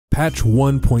patch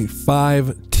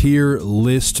 1.5 tier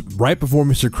list. Right before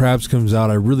Mr. Krabs comes out,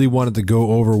 I really wanted to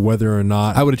go over whether or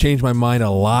not I would have changed my mind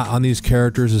a lot on these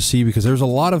characters to see, because there's a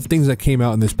lot of things that came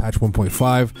out in this patch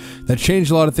 1.5 that changed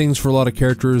a lot of things for a lot of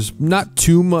characters. Not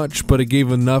too much, but it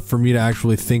gave enough for me to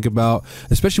actually think about,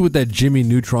 especially with that Jimmy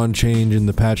Neutron change in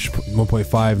the patch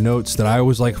 1.5 notes, that I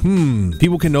was like,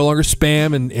 people can no longer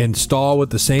spam and stall with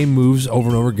the same moves over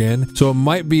and over again. So it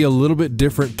might be a little bit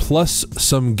different, plus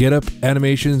some get up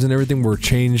animations and everything were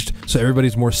changed so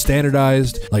everybody's more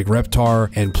standardized, like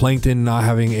Reptar and Plankton not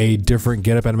having a different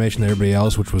get up animation than everybody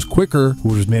else, which was quicker,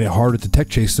 which made it harder to tech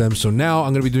chase them. So now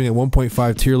I'm going to be doing a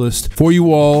 1.5 tier list for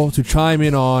you all to chime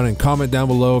in on and comment down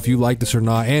below if you like this or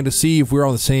not, and to see if we're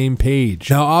on the same page.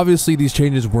 Now obviously these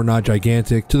changes were not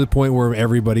gigantic to the point where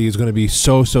everybody is going to be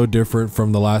so different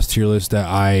from the last tier list that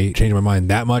I changed my mind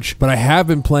that much, but I have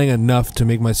been playing enough to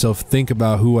make myself think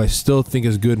about who I still think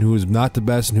is good and who is not the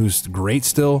best and who's great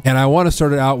still. And I want to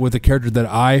start it out with a character that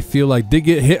I feel like did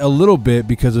get hit a little bit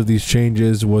because of these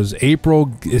changes. Was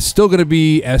April. Is still going to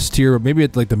be S tier, maybe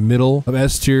at like the middle of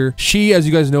S tier. She, as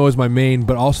you guys know, is my main,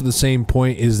 but also the same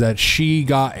point is that she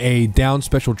got a down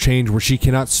special change where she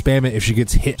cannot spam it if she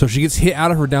gets hit. So if she gets hit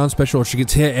out of her down special, or she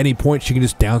gets hit at any point, she can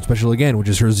just down special again, which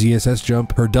is her ZSS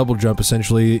jump. Her double jump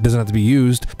essentially doesn't have to be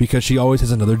used because she always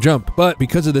has another jump. But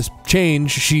because of this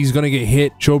change, she's going to get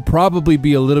hit. She'll probably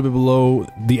be a little bit below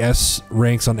the S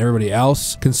ranks on everybody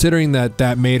else, considering that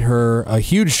that made her a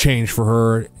huge change for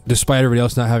her, despite everybody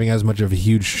else not having as much of a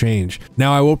huge change.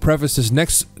 Now I will preface this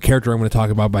next character I'm going to talk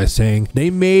about by saying they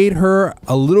made her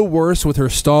a little worse with her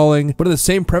stalling, but in the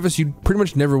same preface, you pretty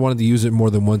much never wanted to use it more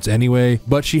than once anyway.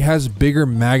 But she has bigger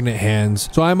magnet hands,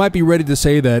 so I might be ready to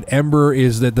say that Ember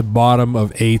is at the bottom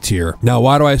of A tier. Now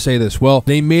why do I say this? Well,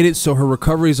 they made it so her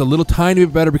recovery is a little tiny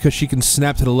bit better because she can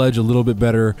snap to the ledge a little bit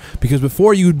better, because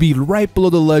before you would be right below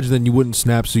the ledge, then you wouldn't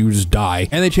snap, so you would just die.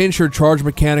 And they changed her charge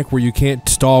mechanic where you can't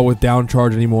stall with down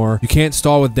charge anymore. You can't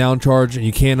stall with down charge, and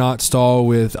you cannot stall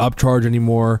with up charge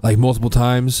anymore, like multiple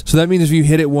times. So that means if you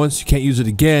hit it once, you can't use it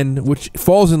again, which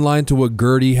falls in line to what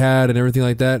Gertie had and everything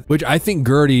like that, which I think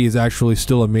Gertie is actually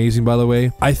still amazing, by the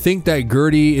way. I think that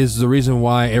Gertie is the reason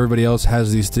why everybody else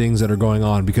has these things that are going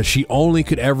on, because she only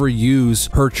could ever use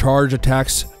her charge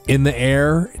attacks in the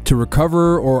air to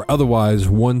recover or otherwise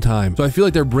one time. So I feel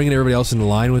like they're bringing everybody else into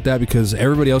line with that, because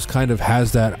everybody else kind of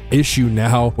has that issue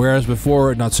now, whereas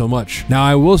before not so much. Now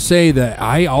I will say that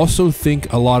I also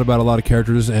think a lot about a lot of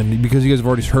characters, and because you guys have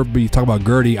already heard me talk about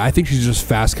Gertie, I think she's just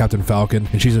fast Captain Falcon,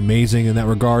 and she's amazing in that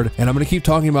regard. And I'm going to keep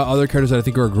talking about other characters that I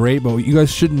think are great, but you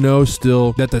guys should know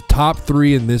still that the top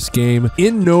 3 in this game,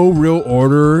 in no real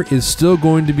order, is still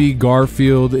going to be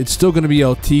Garfield, it's still going to be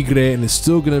El Tigre, and it's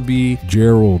still going to be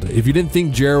Gerald. If you didn't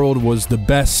think Gerald was the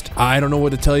best, I don't know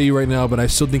what to tell you right now, but I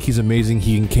still think he's amazing.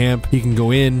 He can camp, he can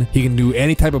go in, he can do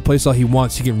any type of playstyle he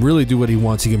wants, he can really do what he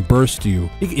wants, he can burst you.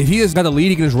 If he has got the lead,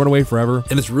 he can just run away forever,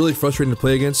 and it's really frustrating to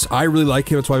play against. I really like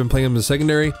him, that's why I've been playing him in the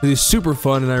secondary. He's super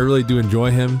fun, and I really do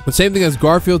enjoy him. But same thing as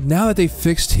Garfield, now that they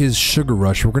fixed his Sugar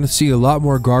Rush, we're going to see a lot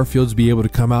more Garfields be able to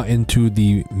come out into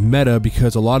the meta,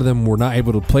 because a lot of them were not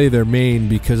able to play their main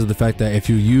because of the fact that if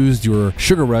you used your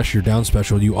Sugar Rush, your down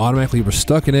special, you automatically were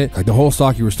stuck in it. Like the whole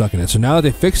stock, you were stuck in it. So now that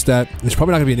they fixed that, it's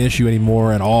probably not gonna be an issue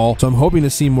anymore at all. So I'm hoping to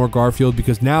see more Garfield,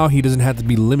 because now he doesn't have to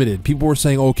be limited. People were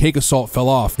saying, oh, Cake Assault fell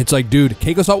off. It's like, dude,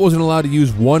 Cake Assault wasn't allowed to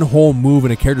use one whole move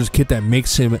in a character's kit that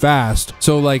makes him fast.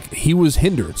 So like, he was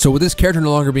hindered. So with this character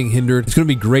no longer being hindered, it's gonna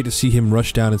be great to see him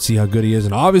rush down and see how good he is.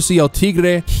 And obviously El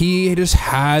Tigre, he just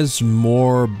has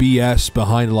more BS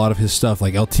behind a lot of his stuff.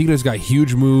 Like El Tigre's got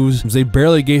huge moves. They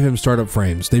barely gave him startup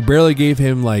frames. They barely gave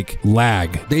him like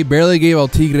lag. They barely gave El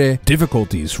Tigre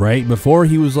difficulties, right? Before,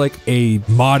 he was like a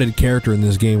modded character in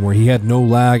this game where he had no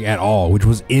lag at all, which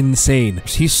was insane.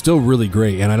 He's still really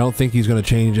great, and I don't think he's going to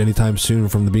change anytime soon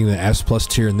from being the S+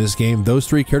 tier in this game. Those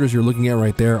 3 characters you're looking at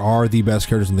right there are the best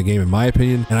characters in the game, in my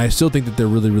opinion, and I still think that they're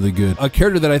really good. A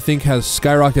character that I think has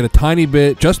skyrocketed a tiny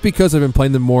bit just because I've been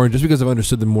playing them more and just because I've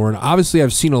understood them more, and obviously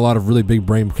I've seen a lot of really big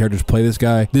brain characters play this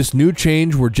guy. This new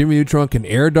change where Jimmy Neutron can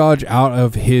air dodge out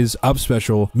of his up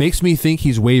special makes me think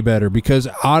he's way better, because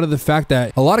out of the fact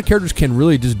that a lot of characters can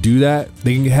really just do that.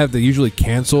 They can have to usually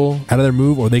cancel out of their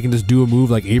move, or they can just do a move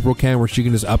like April can, where she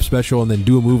can just up special and then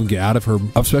do a move and get out of her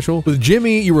up special. With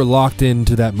Jimmy, you were locked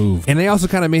into that move, and they also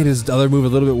kind of made his other move a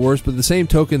little bit worse. But at the same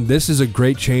token, this is a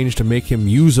great change to make him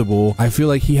usable. I feel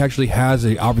like he actually has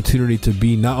an opportunity to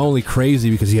be not only crazy,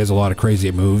 because he has a lot of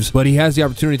crazy moves, but he has the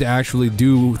opportunity to actually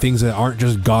do things that aren't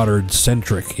just Goddard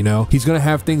centric. You know, he's gonna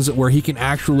have things where he can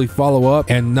actually follow up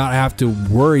and not have to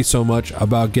worry so much much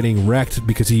about getting wrecked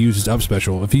because he uses up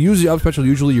special. If you use the up special,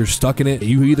 usually you're stuck in it.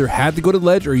 You either had to go to the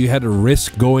ledge or you had to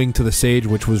risk going to the stage,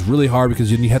 which was really hard because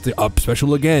then you have to up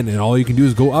special again, and all you can do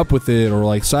is go up with it or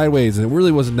like sideways, and it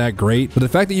really wasn't that great. But the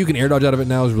fact that you can air dodge out of it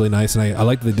now is really nice, and I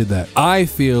like that they did that. I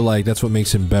feel like that's what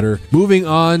makes him better. Moving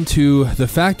on to the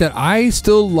fact that I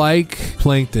still like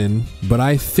Plankton, but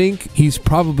I think he's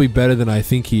probably better than I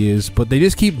think he is, but they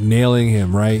just keep nailing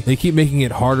him, right? They keep making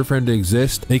it harder for him to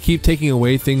exist. They keep taking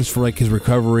away things for like his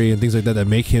recovery and things like that that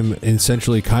make him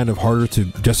essentially kind of harder to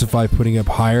justify putting up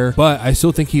higher. But I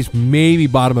still think he's maybe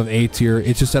bottom of A tier.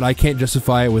 It's just that I can't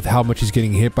justify it with how much he's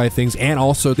getting hit by things. And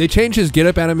also they changed his get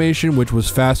up animation, which was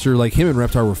faster. Like him and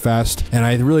Reptar were fast, and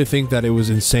I really think that it was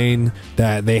insane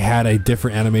that they had a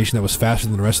different animation that was faster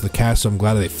than the rest of the cast. So I'm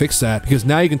glad that they fixed that, because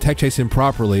now you can tech chase him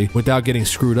properly without getting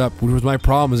screwed up, which was my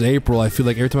problem as April. I feel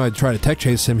like every time I tried to tech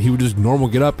chase him, he would just normal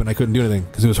get up and I couldn't do anything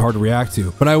because it was hard to react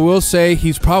to. But I will say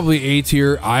he's probably A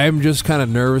tier. I am just kind of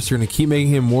nervous they're going to keep making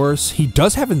him worse. He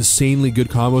does have insanely good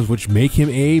combos which make him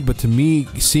A, but to me,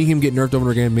 seeing him get nerfed over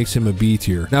and again makes him a B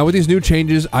tier. Now with these new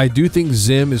changes, I do think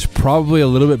Zim is probably a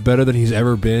little bit better than he's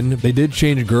ever been. They did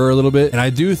change Gur a little bit, and I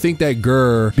do think that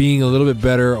Gur being a little bit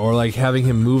better, or like having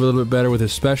him move a little bit better with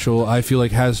his special, I feel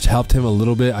like has helped him a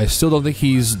little bit. I still don't think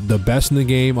he's the best in the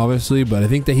game, obviously, but I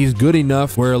think that he's good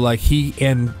enough where like he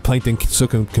and Plankton still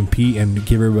can compete and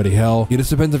give everybody hell. It just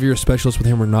depends if you're a specialist with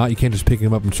him or not. You can't just pick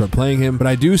him up and start playing him. But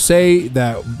I do say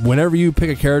that whenever you pick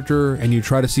a character and you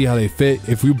try to see how they fit,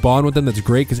 if you bond with them, that's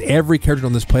great, because every character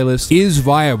on this playlist is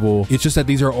viable. It's just that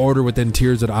these are ordered within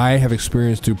tiers that I have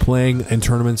experienced through playing in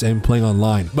tournaments and playing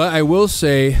online. But I will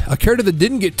say a character that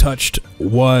didn't get touched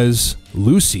was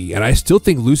Lucy, and I still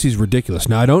think Lucy's ridiculous.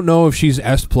 Now I don't know if she's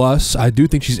S plus. I do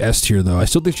think she's S tier though. I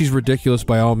still think she's ridiculous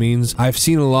by all means. I've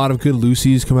seen a lot of good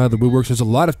Lucys come out of the woodworks. There's a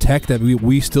lot of tech that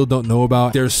we still don't know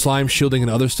about. There's slime shielding and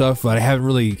other stuff, but I haven't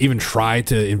really even tried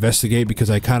to investigate because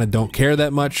I kind of don't care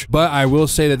that much. But I will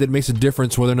say that it makes a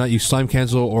difference whether or not you slime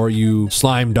cancel or you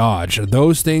slime dodge.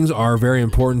 Those things are very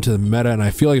important to the meta, and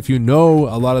I feel like if you know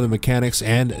a lot of the mechanics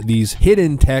and these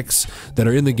hidden techs that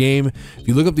are in the game, if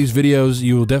you look up these videos,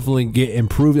 you will definitely get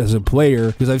improved as a player,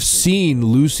 because I've seen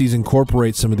Lucy's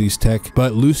incorporate some of these tech,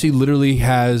 but Lucy literally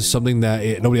has something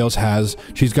that nobody else has.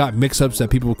 She's got mix-ups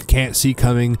that people can't see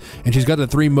coming, and she's got the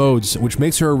 3 modes, which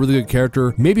makes her a really good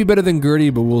character. Maybe better than Gertie,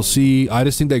 but we'll see. I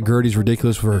just think that Gertie's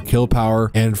ridiculous for her kill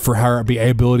power and for her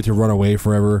ability to run away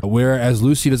forever, whereas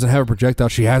Lucy doesn't have a projectile.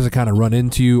 She has to kind of run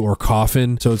into you or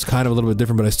coffin, so it's kind of a little bit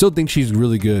different, but I still think she's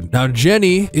really good. Now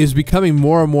Jenny is becoming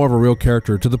more and more of a real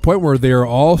character, to the point where they are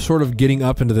all sort of getting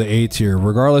up into the A tier,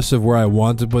 regardless of where I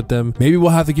want to put them. Maybe we'll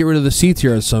have to get rid of the C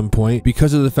tier at some point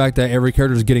because of the fact that every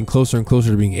character is getting closer and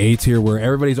closer to being A tier, where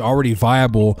everybody's already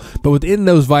viable, but within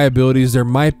those viabilities there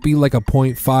might be like a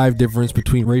 0.5 difference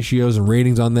between ratios and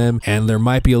ratings on them, and there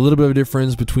might be a little bit of a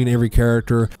difference between every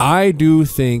character. I do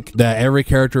think that every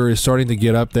character is starting to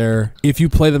get up there if you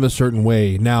play them a certain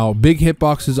way. Now big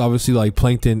hitboxes obviously like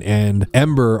Plankton and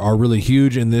Ember are really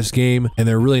huge in this game, and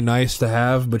they're really nice to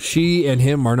have, but she and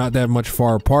him are not that much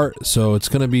far apart, so it's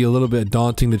going to be a little bit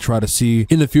daunting to try to see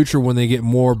in the future when they get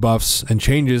more buffs and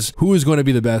changes who is going to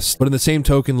be the best. But in the same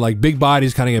token, like big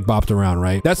bodies kind of get bopped around,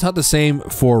 right? That's not the same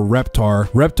for Reptar.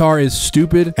 Reptar is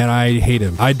stupid and I hate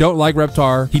him. I don't like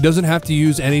Reptar. He doesn't have to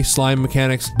use any slime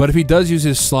mechanics, but if he does use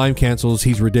his slime cancels,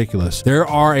 he's ridiculous. There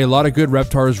are a lot of good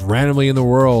Reptars randomly in the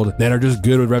world that are just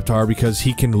good with Reptar because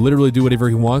he can literally do whatever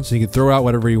he wants, and he can throw out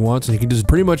whatever he wants, and he can just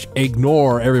pretty much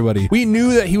ignore everybody. We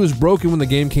knew that he was broken when the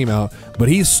game came out, but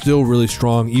he's still really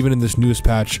strong even in this newest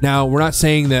patch. Now we're not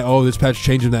saying that, oh, this patch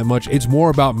changed him that much. It's more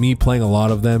about me playing a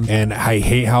lot of them, and I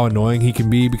hate how annoying he can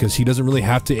be because he doesn't really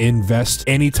have to invest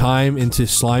any time into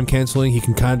slime canceling. He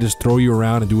can kind of just throw you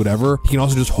around and do whatever. He can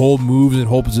also just hold moves and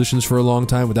hold positions for a long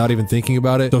time without even thinking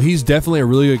about it. So he's definitely a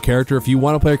really good character. If you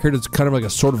want to play a character that's kind of like a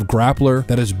sort of grappler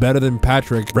that is better than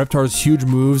Patrick, Reptar's huge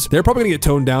moves, they're probably gonna get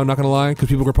toned down, not gonna lie, because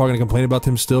people are probably gonna complain about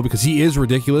him still because he is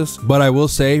ridiculous. But I will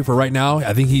say for right now,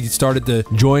 I think he started to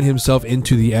join himself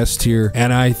into the S tier,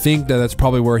 and I think that that's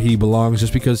probably where he belongs,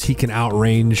 just because he can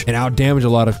outrange and outdamage a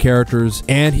lot of characters,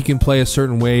 and he can play a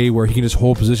certain way where he can just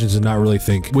hold positions and not really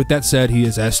think. With that said, he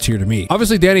is S tier to me.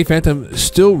 Obviously Danny Phantom is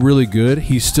still really good.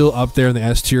 He's still up there in the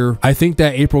S tier. I think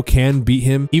that April can beat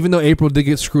him, even though April did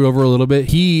get screwed over a little bit.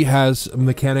 He has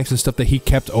mechanics and stuff that he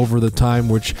kept over the time,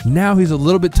 which now he's a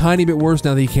little bit tiny bit worse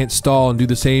now that he can't stall and do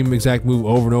the same exact move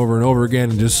over and over and over again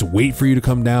and just wait for you to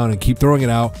come down and keep throwing it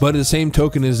out. But at the same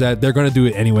token is that they're going to do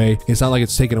it anyway. It's not like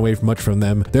it's taken away much from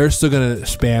them. They're still going to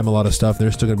spam a lot of stuff.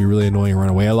 They're still going to be really annoying and run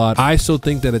away a lot. I still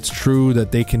think that it's true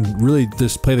that they can really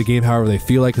just play the game however they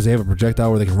feel like, because they have a projectile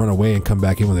where they can run away and come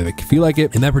back in when they feel like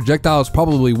it. And that projectile is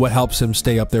probably what helps him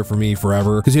stay up there for me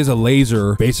forever, because he has a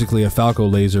laser, basically a Falco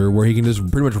laser, where he can just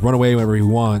pretty much run away whenever he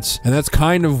wants. And that's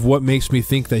kind of what makes me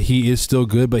think that he is still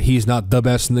good, but he's not the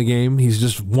best in the game. He's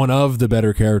just one of the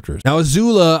better characters. Now,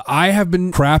 Azula, I have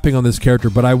been crapping on this character,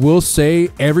 but I will say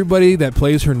everybody that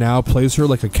plays her now plays her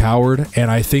like a coward,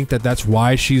 and I think that that's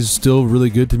why she's still really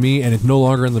good to me, and it's no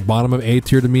longer in the bottom of A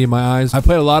tier to me in my eyes. I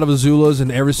played a lot of Azulas,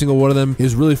 and every single one of them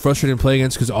is really frustrating to play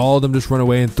against, because all of them just run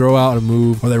away and throw out a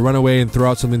move, or they run away and throw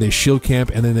out something, they shield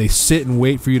camp, and then they sit and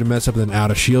wait for you to mess up and then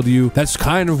out of shield you. That's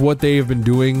kind of what they have been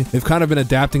doing. They've kind of been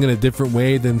adapting in a different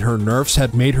way than her nerfs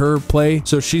had made her play,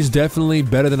 so she's definitely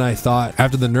better than I thought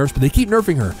after the nerfs, but they keep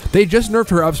nerfing her. They just nerfed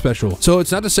her up special, so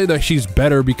it's not to say that she's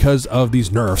better because of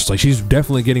these nerfs. Like, she's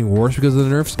definitely getting worse because of the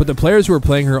nerfs, but the players who are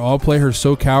playing her all play her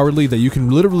so cowardly that you can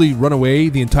literally run away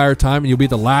the entire time, and you'll be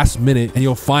at the last minute and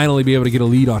you'll finally be able to get a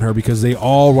lead on her because they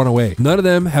all run away. None of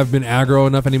them have been aggro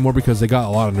enough anymore because they got a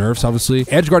lot of nerfs, obviously.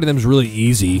 Edge guarding them is really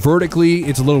easy. Vertically,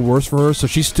 it's a little worse for her, so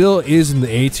she still is in the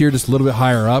A tier, just a little bit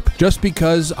higher up, just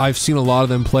because I've seen a lot of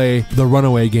them play the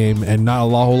runaway game and not a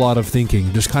whole lot of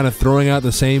thinking, just kind of throwing out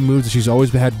the same moves that she's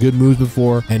always had good moves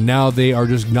before, and now they are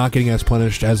just not getting as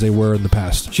punished as they were in the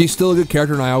past. She's still a good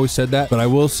character, and I always said that, but I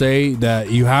will say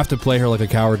that you have to play her like a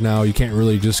coward now. You can't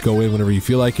really just go in whenever you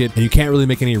feel like it, and you can't really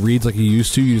make any reads like you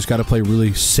used to. You just got to play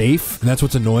really safe, and that's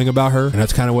what's annoying about her, and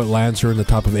that's kind of what lands her in the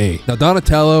top of A. Now,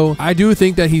 Donatello, I do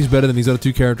think that he's better than these other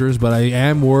two characters, but I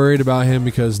am worried about him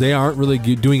because they aren't really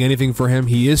doing anything for him.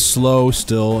 He is slow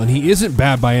still, and he isn't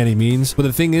bad by any means, but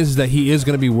the thing is that he is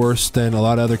going to be worse than a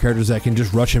lot of other characters that can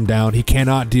just rush him down. He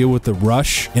cannot deal with the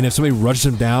rush, and if somebody rushes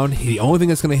him down, the only thing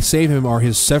that's going to save him are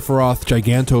his Sephiroth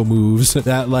Giganto moves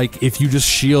that, like, if you just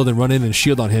shield and run in and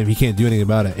shield on him, he can't do anything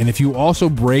about it. And if you also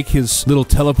break his little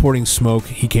teleporting smoke,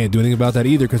 he can't do anything about that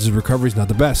either because his recovery is not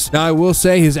the best. Now, I will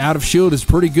say his out of shield is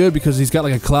pretty good because he's got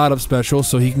like a cloud up special,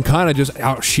 so he can kind of just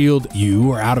out shield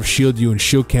you or out of shield you and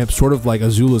shield camp, sort of like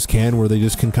Azula's can, where they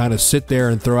just can kind of sit there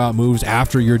and throw out moves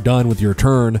after you're done with your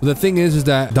turn. But the thing is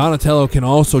that Donatello can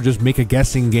also just make a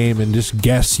guessing game and just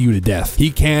guess you to death.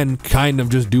 He can kind of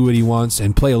just do what he wants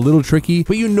and play a little tricky,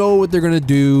 but you know what they're going to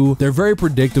do. They're very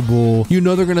predictable. You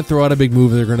know they're going to throw out a big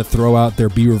move. They're going to throw out their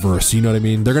B reverse. You know what I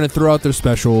mean? They're going to throw out their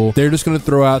special. They're just going to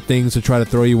throw out things to try to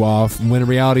throw you off, when in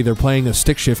reality they're playing a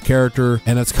stick shift character,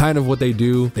 and that's kind of what they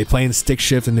do. They play in stick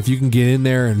shift, and if you can get in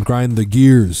there and grind the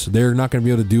gears, they're not going to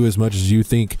be able to do as much as you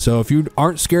think. So if you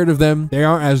aren't scared of them, they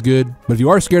aren't as good, but if you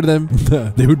are scared of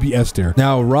them, they would be S tier.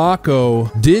 Now, Rocco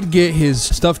did get his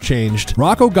stuff changed.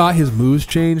 Rocco got his moves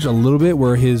changed a little bit,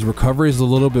 where his recovery is a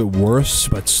little bit worse,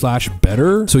 but slash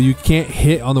better, so you can't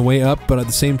hit on the way up, but at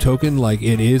the same token, like,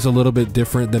 it is a little bit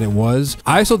different than it was.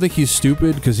 I still think he's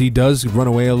stupid because he does run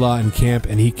away a lot in camp,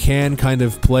 and he can kind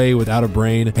of play without a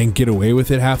brain and get away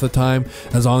with it half the time.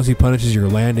 As long as he punishes your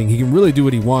landing, he can really do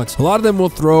what he wants. A lot of them will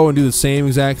throw and do the same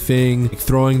exact thing, like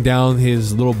throwing down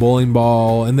his little bowling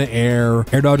ball in the air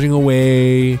dodging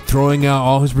away, throwing out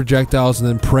all his projectiles, and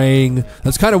then praying.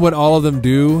 That's kind of what all of them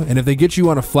do, and if they get you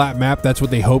on a flat map, that's what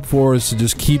they hope for, is to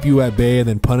just keep you at bay and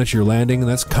then punish your landing, and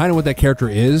that's kind of what that character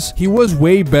is. He was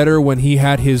way better when he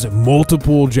had his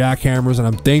multiple jackhammers, and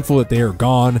I'm thankful that they are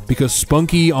gone, because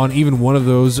Spunky on even one of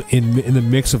those in the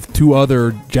mix of two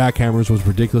other jackhammers was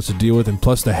ridiculous to deal with, and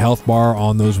plus the health bar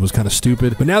on those was kind of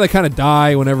stupid. But now they kind of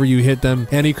die whenever you hit them,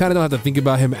 and you kind of don't have to think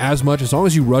about him as much. As long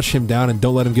as you rush him down and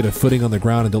don't let him get a footing on the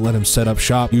ground and don't let him set up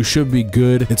shop, you should be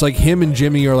good. It's like him and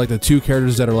Jimmy are like the two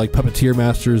characters that are like puppeteer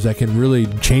masters that can really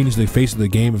change the face of the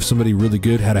game if somebody really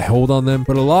good had a hold on them.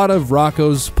 But a lot of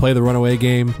Rocco's play the runaway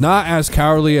game, not as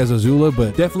cowardly as Azula,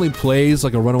 but definitely plays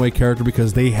like a runaway character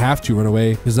because they have to run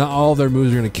away, because not all of their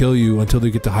moves are going to kill you until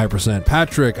they get to high percent.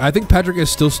 Patrick, I think Patrick is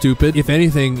still stupid. If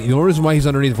anything, the only reason why he's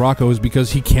underneath Rocco is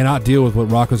because he cannot deal with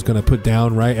what Rocco's going to put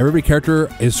down, right? Every character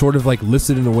is sort of like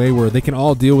listed in a way where they can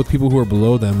all deal with people who are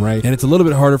below them, right? And it's a little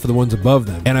bit harder for the ones above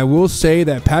them. And I will say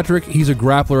that Patrick, he's a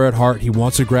grappler at heart. He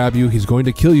wants to grab you. He's going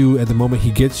to kill you at the moment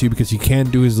he gets you, because he can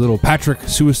do his little Patrick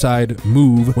suicide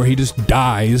move where he just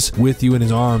dies with you in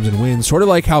his arms and wins, sort of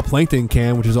like how Plankton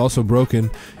can, which is also broken.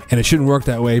 And it shouldn't work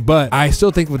that way, but I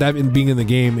still think with that being in the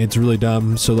game, it's really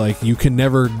dumb. So like, you can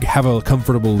never have a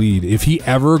comfortable lead. If he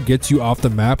ever gets you off the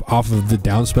map, off of the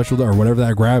down special or whatever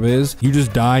that grab is, you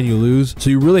just die and you lose. So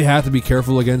you really have to be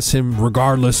careful against him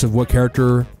regardless of what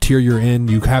character tier you're in,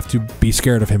 you have to be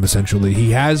scared of him essentially.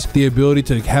 He has the ability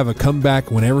to have a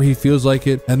comeback whenever he feels like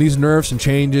it, and these nerfs and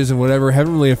changes and whatever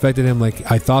haven't really affected him like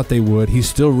I thought they would. He's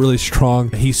still really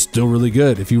strong. He's still really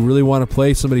good. If you really want to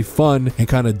play somebody fun and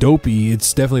kind of dopey,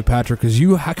 it's definitely Patrick, because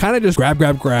you kind of just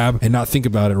grab and not think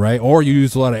about it, right? Or you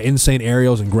use a lot of insane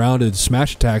aerials and grounded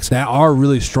smash attacks that are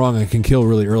really strong and can kill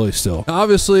really early still. Now,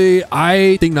 obviously,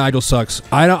 I think Nigel sucks.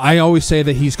 I always say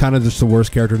that he's kind of just the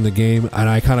worst character in the game, and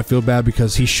I kind of feel bad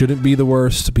because he shouldn't be the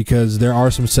worst, because there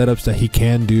are some setups that he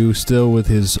can do still with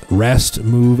his rest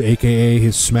move, aka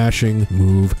his smashing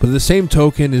move. But the same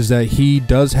token is that he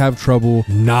does have trouble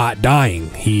not dying.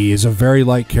 He is a very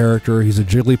light character. He's a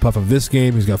Jigglypuff of this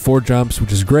game. He's got 4 jumps,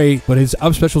 which is great, but his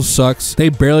up special sucks. They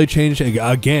barely changed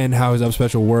again how his up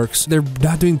special works. They're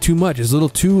not doing too much. It's a little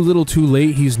too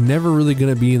late. He's never really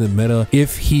going to be in the meta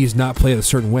if he's not played a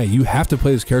certain way. You have to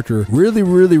play this character really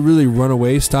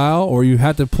runaway style, or you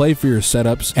have to play for your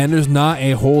setups, and there's not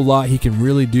a whole lot he can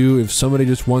really do if somebody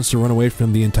just wants to run away from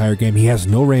him the entire game. He has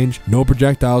no range, no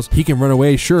projectiles. He can run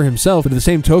away, sure, himself, but the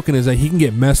same token is that he can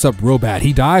get messed up real bad.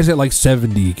 He dies at like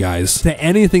 70, guys. To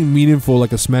anything meaningful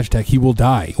like a smash attack, he will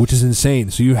die, which is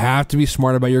insane. So you have to be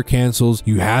smart about your cancels.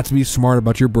 You have to be smart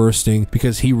about your bursting,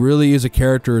 because he really is a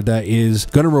character that is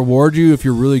going to reward you if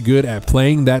you're really good at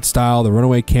playing that style, the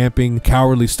runaway camping,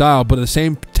 cowardly style. But the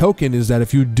same token is that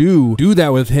if you do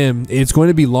that with him, it's going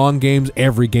to be long games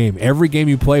every game. Every game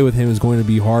you play with him is going to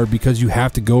be hard, because you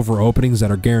have to go for openings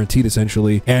that are guaranteed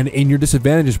essentially, and in your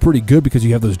disadvantage is pretty good because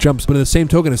you have those jumps. But in the same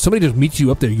token, if somebody just meets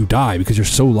you up there, you die because you're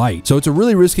so light. So it's a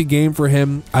really risky game for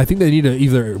him. I think they need to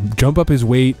either jump up his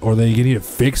weight, or they need to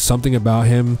fix something about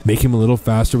him, make him a little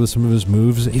faster with some of his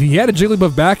moves. If he had a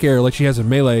Jigglypuff back air like she has in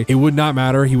Melee, it would not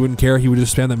matter. He wouldn't care. He would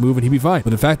just spam that move and he'd be fine.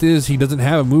 But the fact is, he doesn't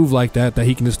have a move like that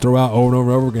he can just throw out over and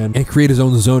over and over again and create his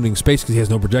own zoning space because he has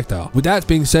no projectile. With that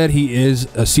being said, he is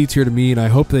a C tier to me, and I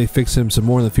hope they fix him some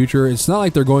more in the future. It's not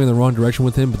like they're going in the wrong direction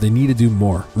with him, but they need to do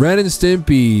more. Ren and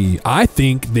Stimpy, I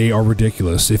think they are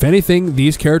ridiculous. If anything,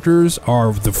 these characters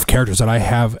are the characters that I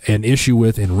have an issue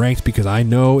with in ranked, because I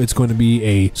know it's going to be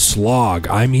a slog.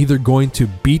 I'm either going to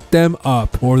beat them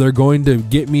up, or they're going to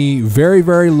get me very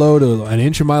low to an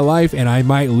inch of my life, and I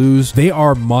might lose. They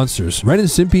are monsters. Ren and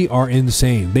Stimpy are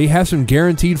insane. They have some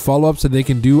guaranteed follow-ups that they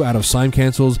can do out of slime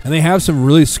cancels, and they have some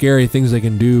really scary things they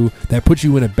can do that put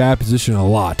you in a bad position a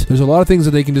lot. There's a lot of things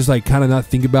that they can just like kind of not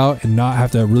think about and not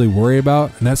have to really worry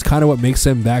about, and that's kind of what makes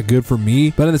them that good for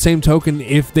me. But at the same token,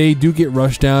 if they do get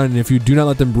rushed down and if you do not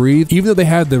let them breathe, even though they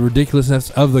have the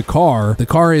ridiculousness of the car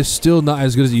is still not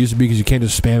as good as it used to be, because you can't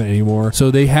just spam it anymore.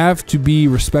 So they have to be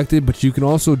respected, but you can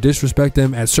also disrespect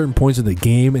them at certain points of the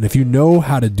game, and if you know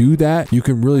how to do that, you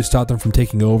can really stop them from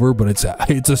taking over. But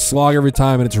it's a slog every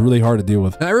time, and it's really hard to deal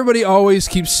with. Now, everybody always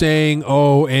keeps saying,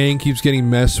 oh, Aang keeps getting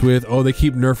messed with. Oh, they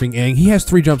keep nerfing Aang. He has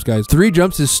 3 jumps, guys. 3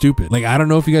 jumps is stupid. Like, I don't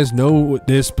know if you guys know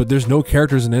this, but there's no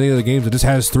characters in any of the games that just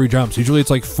has 3 jumps. Usually it's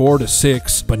like 4 to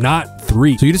 6, but not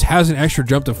 3. So he just has an extra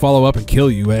jump to follow up and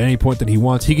kill you at any point that he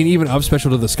wants. He can even up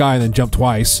special to the sky and then jump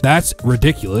twice. That's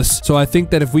ridiculous. So I think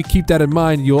that if we keep that in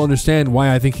mind, you'll understand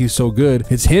why I think he's so good.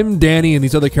 It's him, Danny, and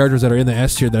these other characters that are in the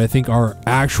S tier that I think are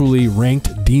actually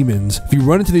ranked demons. If you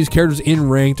run into these characters in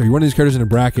ranked, or you run into these characters in a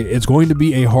bracket, it's going to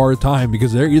be a hard time,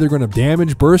 because they're either going to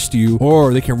damage burst you,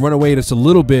 or they can run away just a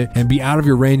little bit and be out of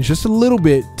your range just a little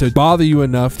bit to bother you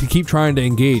enough to keep trying to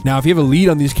engage. Now, if you have a lead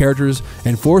on these characters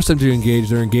and force them to engage,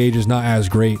 their engage is not as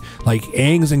great. Like,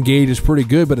 Aang's engage is pretty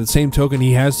good, but at the same token,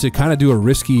 he has to kind of do a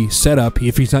risky setup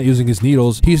if he's not using his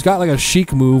needles. He's got like a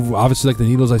chic move, obviously like the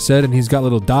needles I said, and he's got a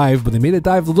little dive, but they made a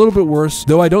dive a little bit worse,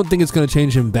 though I don't think it's going to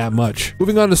change him that much.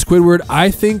 Moving on to Squidward,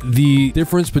 I think the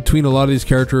difference between a lot of these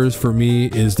characters for me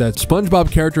is that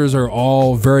SpongeBob characters are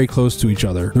all very close to each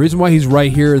other. The reason why he's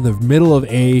right here in the middle of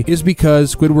A is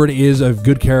because Squidward is a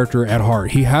good character at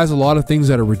heart. He has a lot of things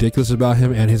that are ridiculous about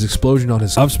him, and his explosion on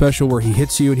his up special where he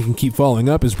hits you and he can keep following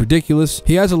up is ridiculous.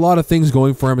 He has a lot of things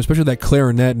going for him, especially that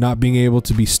clarinet not being able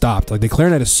to be stopped. Like, the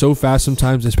clarinet is so fast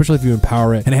sometimes, especially if you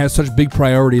empower it, and it has such big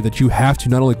priority that you have to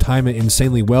not only time it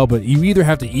insanely well, but you either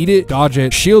have to eat it, dodge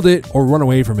it, shield it, or run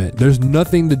away from it. There's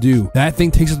nothing to do. That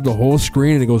thing takes up the whole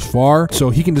screen and it goes far, so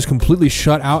he can just completely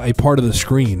shut out a part of the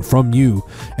screen from you,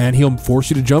 and he'll force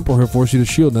you to jump or he'll force you to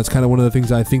shield. And that's kind of one of the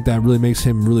things I think that really makes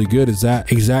him really good, is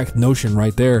that exact notion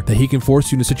right there, that he can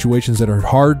force you into situations that are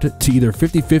hard to either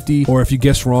 50-50, or if you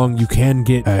guess wrong, you can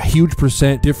get a huge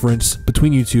percent difference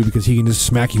between you two because he can just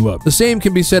smack you up. The same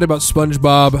can be said about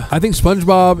SpongeBob. I think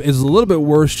SpongeBob is a little bit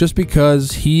worse just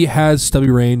because he has stubby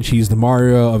range. He's the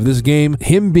Mario of this game.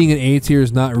 Him being an A tier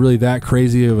is not really that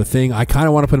crazy of a thing. I kind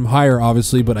of want to put him higher,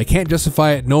 obviously, but I can't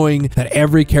justify it knowing that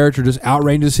every character just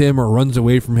outranges him or runs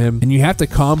away from from him, and you have to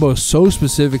combo so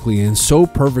specifically and so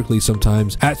perfectly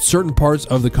sometimes. At certain parts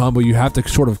of the combo, you have to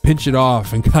sort of pinch it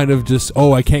off and kind of just,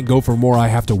 oh, I can't go for more, I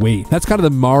have to wait. That's kind of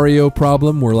the Mario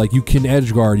problem, where like you can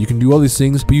edge guard, you can do all these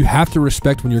things, but you have to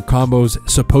respect when your combo's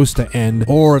supposed to end,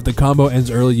 or if the combo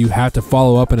ends early, you have to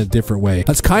follow up in a different way.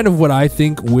 That's kind of what I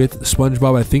think with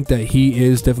SpongeBob. I think that he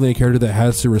is definitely a character that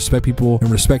has to respect people and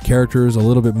respect characters a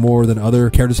little bit more than other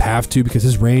characters have to, because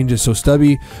his range is so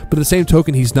stubby. But at the same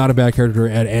token, he's not a bad character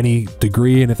at any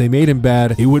degree, and if they made him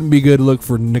bad, it wouldn't be good look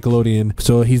for Nickelodeon.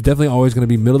 So he's definitely always going to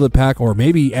be middle of the pack, or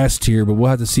maybe S tier, but we'll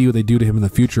have to see what they do to him in the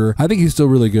future. I think he's still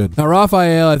really good. Now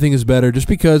Raphael, I think, is better just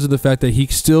because of the fact that he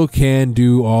still can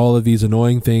do all of these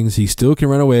annoying things. He still can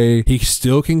run away. He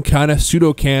still can kind of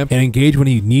pseudo camp and engage when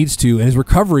he needs to, and his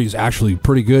recovery is actually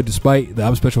pretty good despite the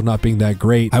up special not being that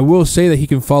great. I will say that he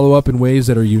can follow up in ways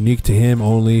that are unique to him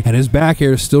only, and his back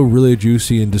air is still really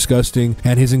juicy and disgusting,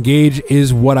 and his engage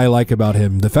is what I like about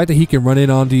him. The fact that he can run in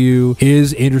onto you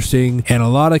is interesting, and a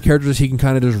lot of characters he can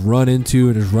kind of just run into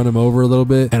and just run him over a little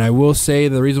bit. And I will say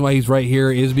the reason why he's right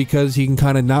here is because he can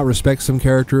kind of not respect some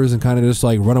characters and kind of just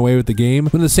like run away with the game.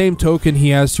 But in the same token, he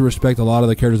has to respect a lot of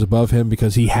the characters above him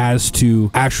because he has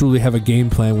to actually have a game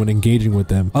plan when engaging with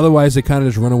them. Otherwise, they kind of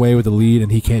just run away with the lead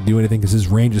and he can't do anything because his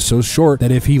range is so short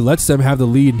that if he lets them have the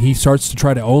lead and he starts to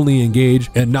try to only engage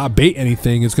and not bait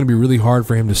anything, it's going to be really hard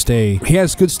for him to stay. He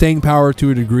has good staying power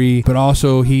to a degree, but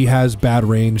also he has bad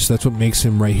range. So that's what makes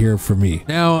him right here for me.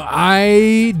 Now,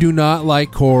 I do not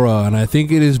like Korra, and I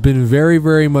think it has been very,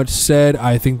 very much said.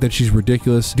 I think that she's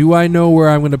ridiculous. Do I know where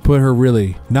I'm going to put her?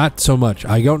 Really? Not so much.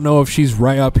 I don't know if she's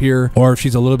right up here or if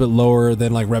she's a little bit lower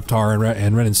than like Reptar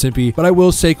and Ren and Stimpy, but I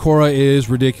will say Korra is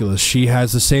ridiculous. She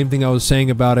has the same thing I was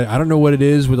saying about it. I don't know what it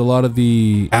is with a lot of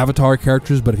the Avatar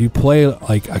characters, but if you play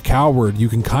like a coward, you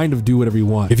can kind of do whatever you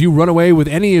want. If you run away with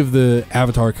any of the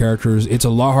Avatar characters, it's a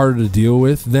lot harder to deal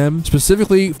with them,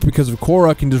 specifically because of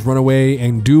Korra can just run away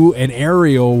and do an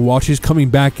aerial while she's coming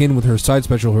back in with her side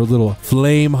special, her little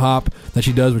flame hop that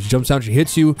she does, which jumps out, she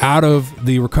hits you out of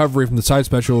the recovery from the side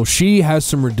special. She has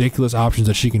some ridiculous options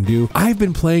that she can do. I've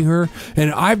been playing her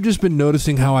and I've just been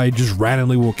noticing how I just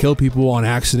randomly will kill people on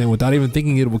accident without even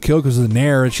thinking it will kill, because the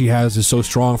nair that she has is so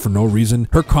strong for no reason.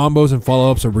 Her combos and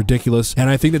follow-ups are ridiculous, and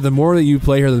I think that the more that you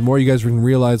play her, the more you guys can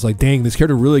realize, like, dang, this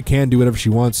character really can do whatever she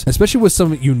wants, especially with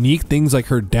some unique things like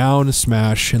her down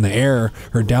smash in the air,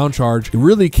 her down charge. It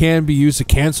really can be used to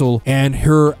cancel, and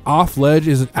her off ledge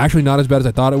is actually not as bad as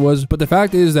I thought it was, but the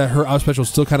fact is that her up special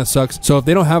still kind of sucks. So if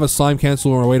they don't have a slime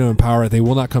cancel or a way to empower it, they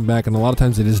will not come back, and a lot of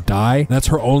times they just die. And that's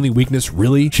her only weakness,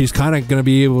 really. She's kind of going to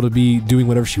be able to be doing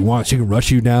whatever she wants. She can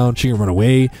rush you down, she can run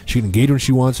away, she can engage when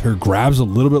she wants. Her grab's a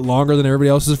little bit longer than everybody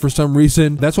else's for some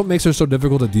reason. That's what makes her so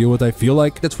difficult to deal with, I feel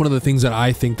like. That's one of the things that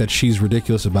I think that she's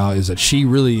ridiculous about, is that she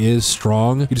really is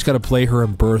strong. You just got to play her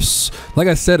in bursts. Like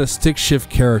I said, a stick shift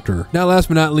character. Now, last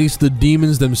but not least, the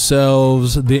demons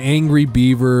themselves, the angry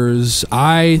beavers.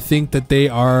 I think that they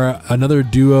are another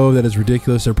duo that is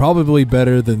ridiculous. They're probably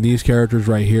better than these characters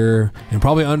right here, and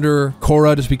probably under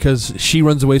Korra, just because she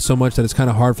runs away so much that it's kind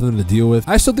of hard for them to deal with.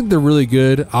 I still think they're really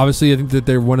good. Obviously, I think that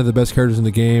they're one of the best characters in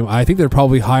the game. I think they're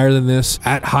probably higher than this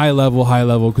at high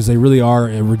level, because they really are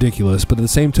ridiculous. But at the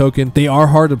same token, they are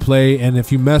hard to play, and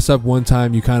if you mess up one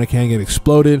time, you kind of can get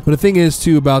exploded. But the thing is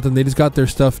too about them, they just got their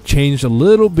stuff changed a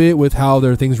little bit with how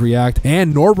their things react,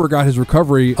 and Norbert got his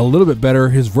recovery a little bit better,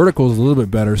 his vertical is a little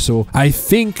bit better. So I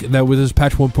think that with this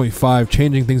patch 1.5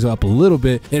 changing things up a little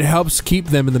bit, it helps keep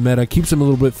them in the meta, keeps them a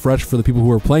little bit fresh for the people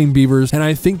who are playing beavers. And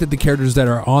I think that the characters that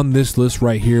are on this list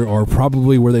right here are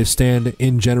probably where they stand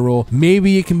in general.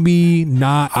 Maybe it can be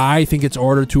not. I think it's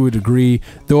ordered to a degree,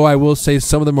 though I will say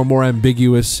some of them are more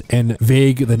ambiguous and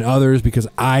vague than others, because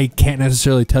I can't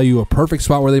necessarily tell you a perfect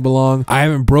spot where they belong. I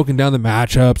haven't broken down the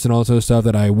matchups and all this other stuff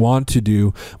that I want to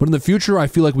do, but in the future I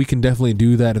feel like we can definitely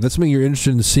do that. If that's something you're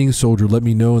interested in seeing, Soldier, let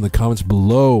me know in the comments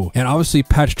below. And obviously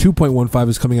patch 2.15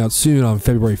 is coming out soon on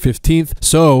February 15th,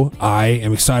 so I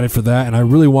am excited for that, and I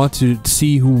really want to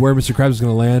see where Mr. Krabs is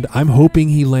going to land. I'm hoping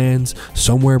he lands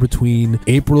somewhere between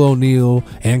April O'Neil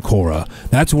and Korra.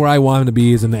 That's where I want him to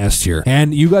be, is in the S tier.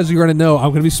 And you guys are going to know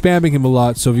I'm going to be spamming him a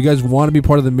lot, so if you guys want to be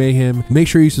part of the mayhem, make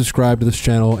sure you subscribe to this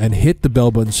channel and hit the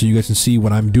bell button so you guys can see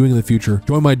what I'm doing in the future.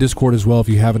 Join my Discord as well if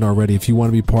you haven't already, if you want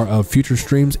to be part of future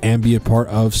streams and be a part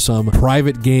of some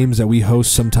private games that we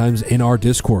host sometimes in our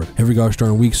Discord. Every gosh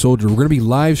darn week, Soldier. We're going to be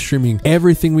live streaming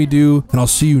everything we do, and I'll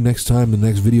see you next time in the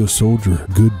next video, Soldier.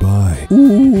 Goodbye.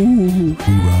 Ooh, we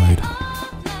ride.